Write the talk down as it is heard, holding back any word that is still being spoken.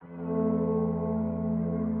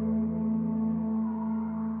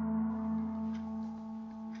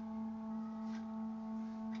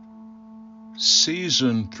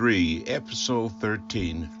Season 3, Episode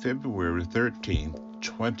 13, February 13th,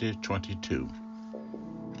 2022.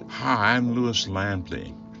 Hi, I'm Louis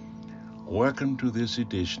Lampley. Welcome to this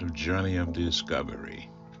edition of Journey of Discovery.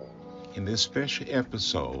 In this special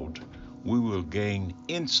episode, we will gain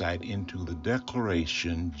insight into the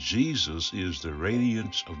declaration, Jesus is the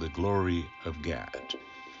radiance of the glory of God.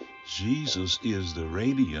 Jesus is the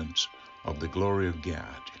radiance of the glory of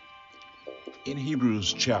God. In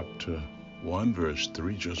Hebrews chapter 1 verse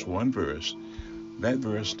 3, just one verse, that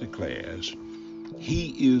verse declares,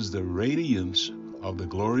 He is the radiance of the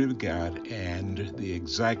glory of God and the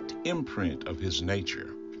exact imprint of his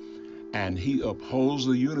nature, and he upholds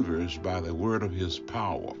the universe by the word of his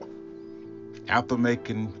power. After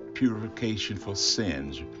making purification for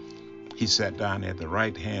sins, he sat down at the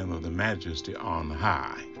right hand of the Majesty on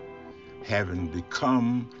high, having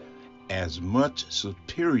become as much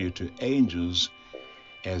superior to angels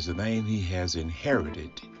as the name he has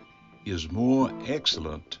inherited is more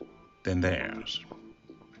excellent than theirs.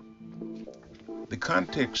 The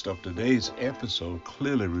context of today's episode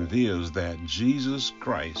clearly reveals that Jesus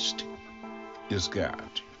Christ is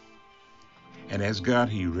God. And as God,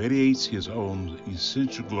 he radiates his own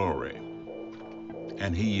essential glory.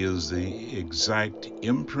 And he is the exact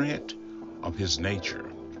imprint of his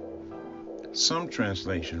nature. Some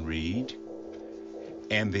translations read,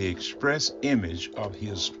 and the express image of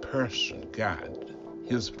his person, God,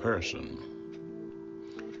 his person.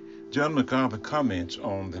 John MacArthur comments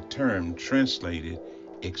on the term translated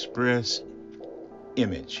express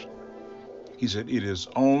image. He said it is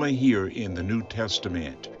only here in the New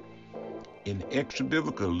Testament. In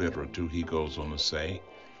extra-biblical literature, he goes on to say,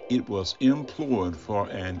 it was employed for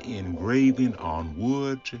an engraving on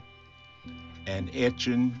wood, an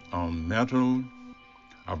etching on metal,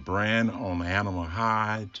 a brand on animal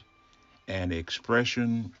hide, an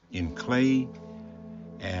expression in clay,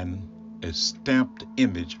 and a stamped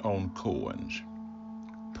image on coins.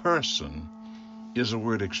 Person is a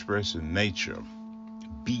word expressing nature,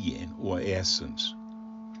 being, or essence.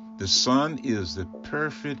 The Son is the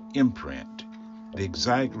perfect imprint, the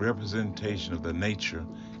exact representation of the nature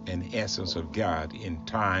and essence of God in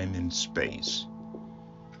time and space.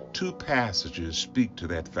 Two passages speak to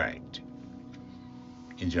that fact.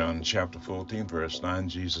 In John chapter 14, verse 9,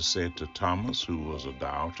 Jesus said to Thomas, who was a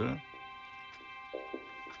doubter,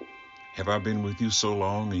 have I been with you so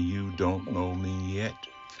long and you don't know me yet,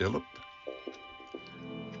 Philip?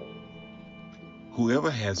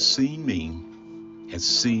 Whoever has seen me has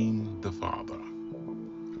seen the Father.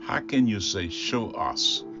 How can you say, show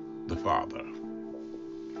us the Father?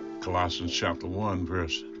 Colossians chapter 1,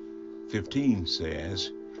 verse 15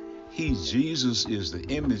 says, He, Jesus, is the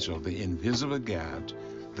image of the invisible God,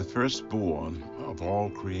 the firstborn of all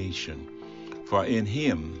creation. For in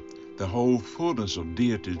him the whole fullness of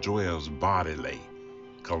deity dwells bodily.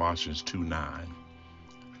 Colossians 2:9.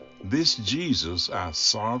 This Jesus, our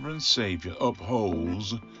sovereign Savior,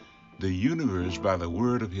 upholds the universe by the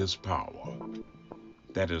word of his power.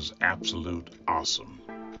 That is absolute awesome.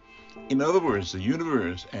 In other words, the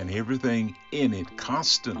universe and everything in it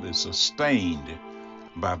constantly sustained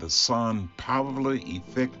by the Son's powerfully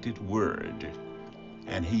effected word.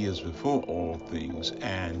 And he is before all things,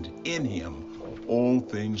 and in him all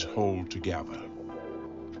things hold together.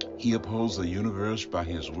 He upholds the universe by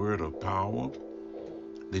his word of power.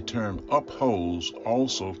 The term upholds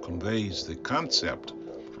also conveys the concept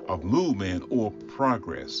of movement or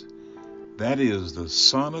progress. That is, the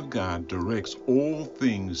Son of God directs all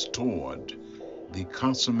things toward the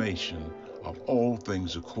consummation of all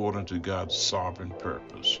things according to God's sovereign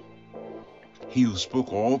purpose. He who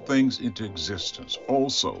spoke all things into existence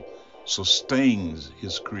also sustains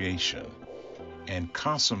his creation and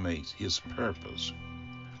consummates his purpose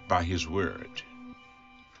by his word.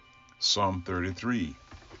 Psalm 33,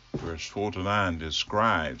 verse 4 to 9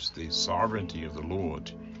 describes the sovereignty of the Lord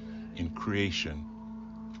in creation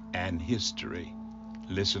and history.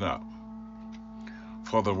 Listen up.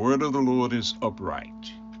 For the word of the Lord is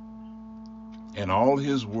upright, and all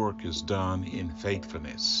his work is done in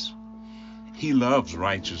faithfulness. He loves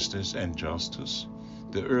righteousness and justice.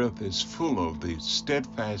 The earth is full of the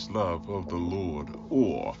steadfast love of the Lord,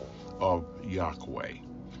 or of Yahweh.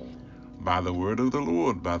 By the word of the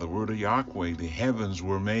Lord, by the word of Yahweh, the heavens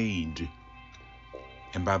were made,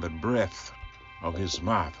 and by the breath of his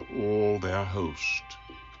mouth all their host.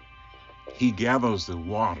 He gathers the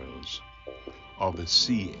waters of the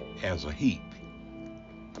sea as a heap.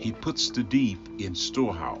 He puts the deep in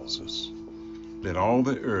storehouses. Let all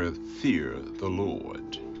the earth fear the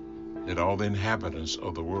Lord. Let all the inhabitants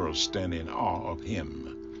of the world stand in awe of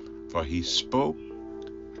him. For he spoke,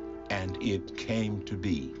 and it came to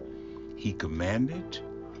be. He commanded,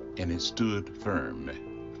 and it stood firm.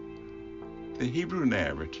 The Hebrew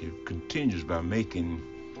narrative continues by making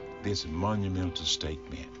this monumental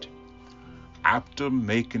statement. After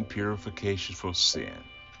making purification for sin,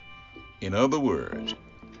 in other words,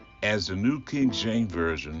 as the New King James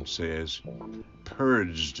Version says,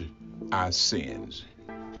 purged our sins.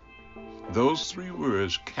 Those three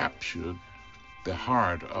words captured the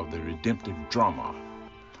heart of the redemptive drama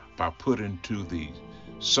by putting to the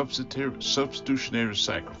substitutionary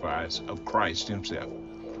sacrifice of Christ himself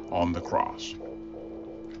on the cross.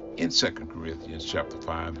 In 2 Corinthians chapter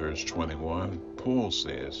 5, verse 21, Paul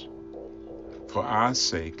says, "For our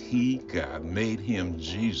sake he, God, made him,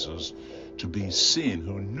 Jesus, to be sin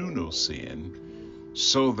who knew no sin,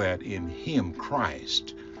 so that in him,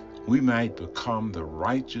 Christ, we might become the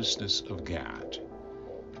righteousness of God."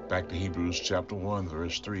 Back to Hebrews chapter 1,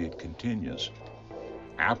 verse 3, it continues,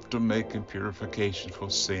 "After making purification for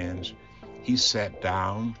sins, he sat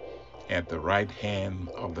down at the right hand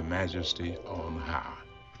of the Majesty on high."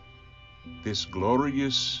 This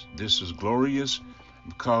is glorious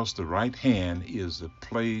because the right hand is the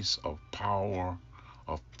place of power,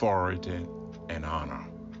 authority, and honor.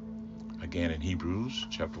 Again in Hebrews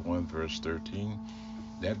chapter 1, verse 13,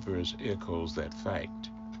 that verse echoes that fact.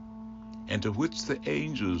 "And to which the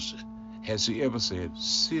angels has he ever said,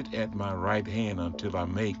 'Sit at my right hand until I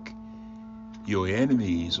make your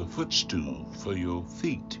enemies a footstool for your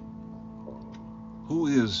feet.'" Who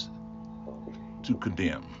is to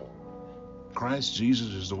condemn? Christ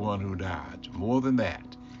Jesus is the one who died. More than that,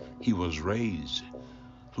 he was raised,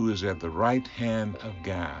 who is at the right hand of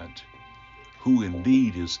God, who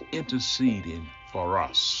indeed is interceding for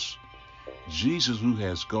us. Jesus, who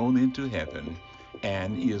has gone into heaven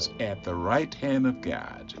and is at the right hand of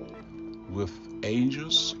God with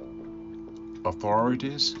angels,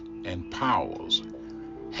 authorities, and powers,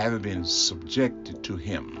 having been subjected to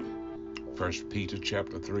him. 1 Peter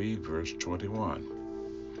chapter 3, verse 21.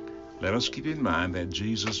 Let us keep in mind that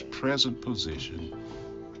Jesus' present position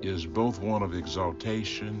is both one of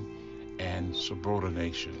exaltation and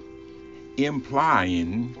subordination,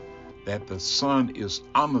 implying that the Son is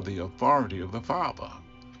under the authority of the Father.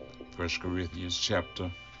 1 Corinthians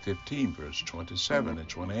chapter 15, verse 27 and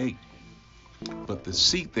 28. But the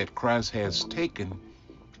seat that Christ has taken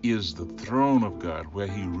is the throne of God, where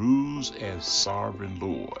he rules as sovereign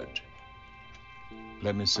Lord.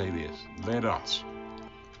 Let me say this. Let us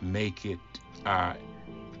make it our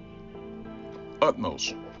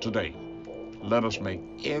utmost today. Let us make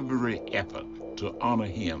every effort to honor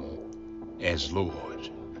him as Lord.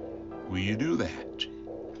 Will you do that?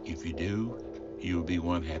 If you do, you'll be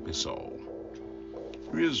one happy soul.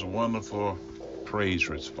 Here's a wonderful praise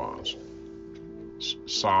response.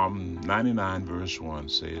 Psalm 99 verse 1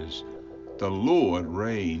 says, "The Lord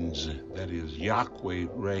reigns," that is, Yahweh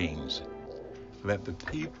reigns. "Let the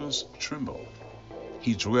peoples tremble.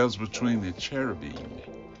 He dwells between the cherubim.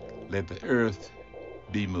 Let the earth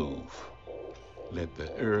be moved." Let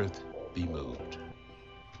the earth be moved.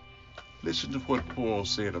 Listen to what Paul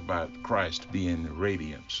said about Christ being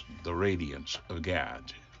radiance, the radiance of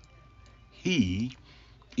God. He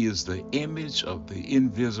is the image of the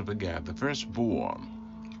invisible God, the firstborn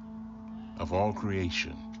of all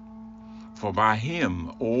creation. For by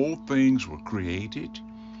him all things were created,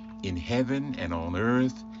 in heaven and on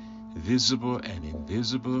earth, visible and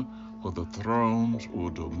invisible, whether thrones or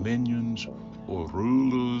dominions or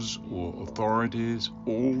rulers or authorities,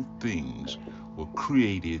 all things were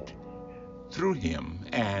created through him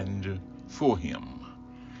and for him.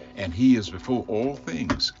 And he is before all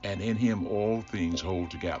things, and in him all things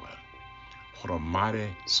hold together. What a mighty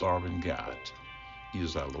sovereign God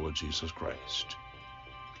is our Lord Jesus Christ.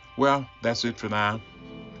 Well, that's it for now.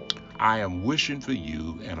 I am wishing for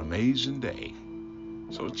you an amazing day.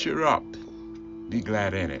 So cheer up. Be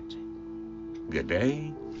glad in it. Good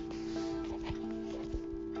day.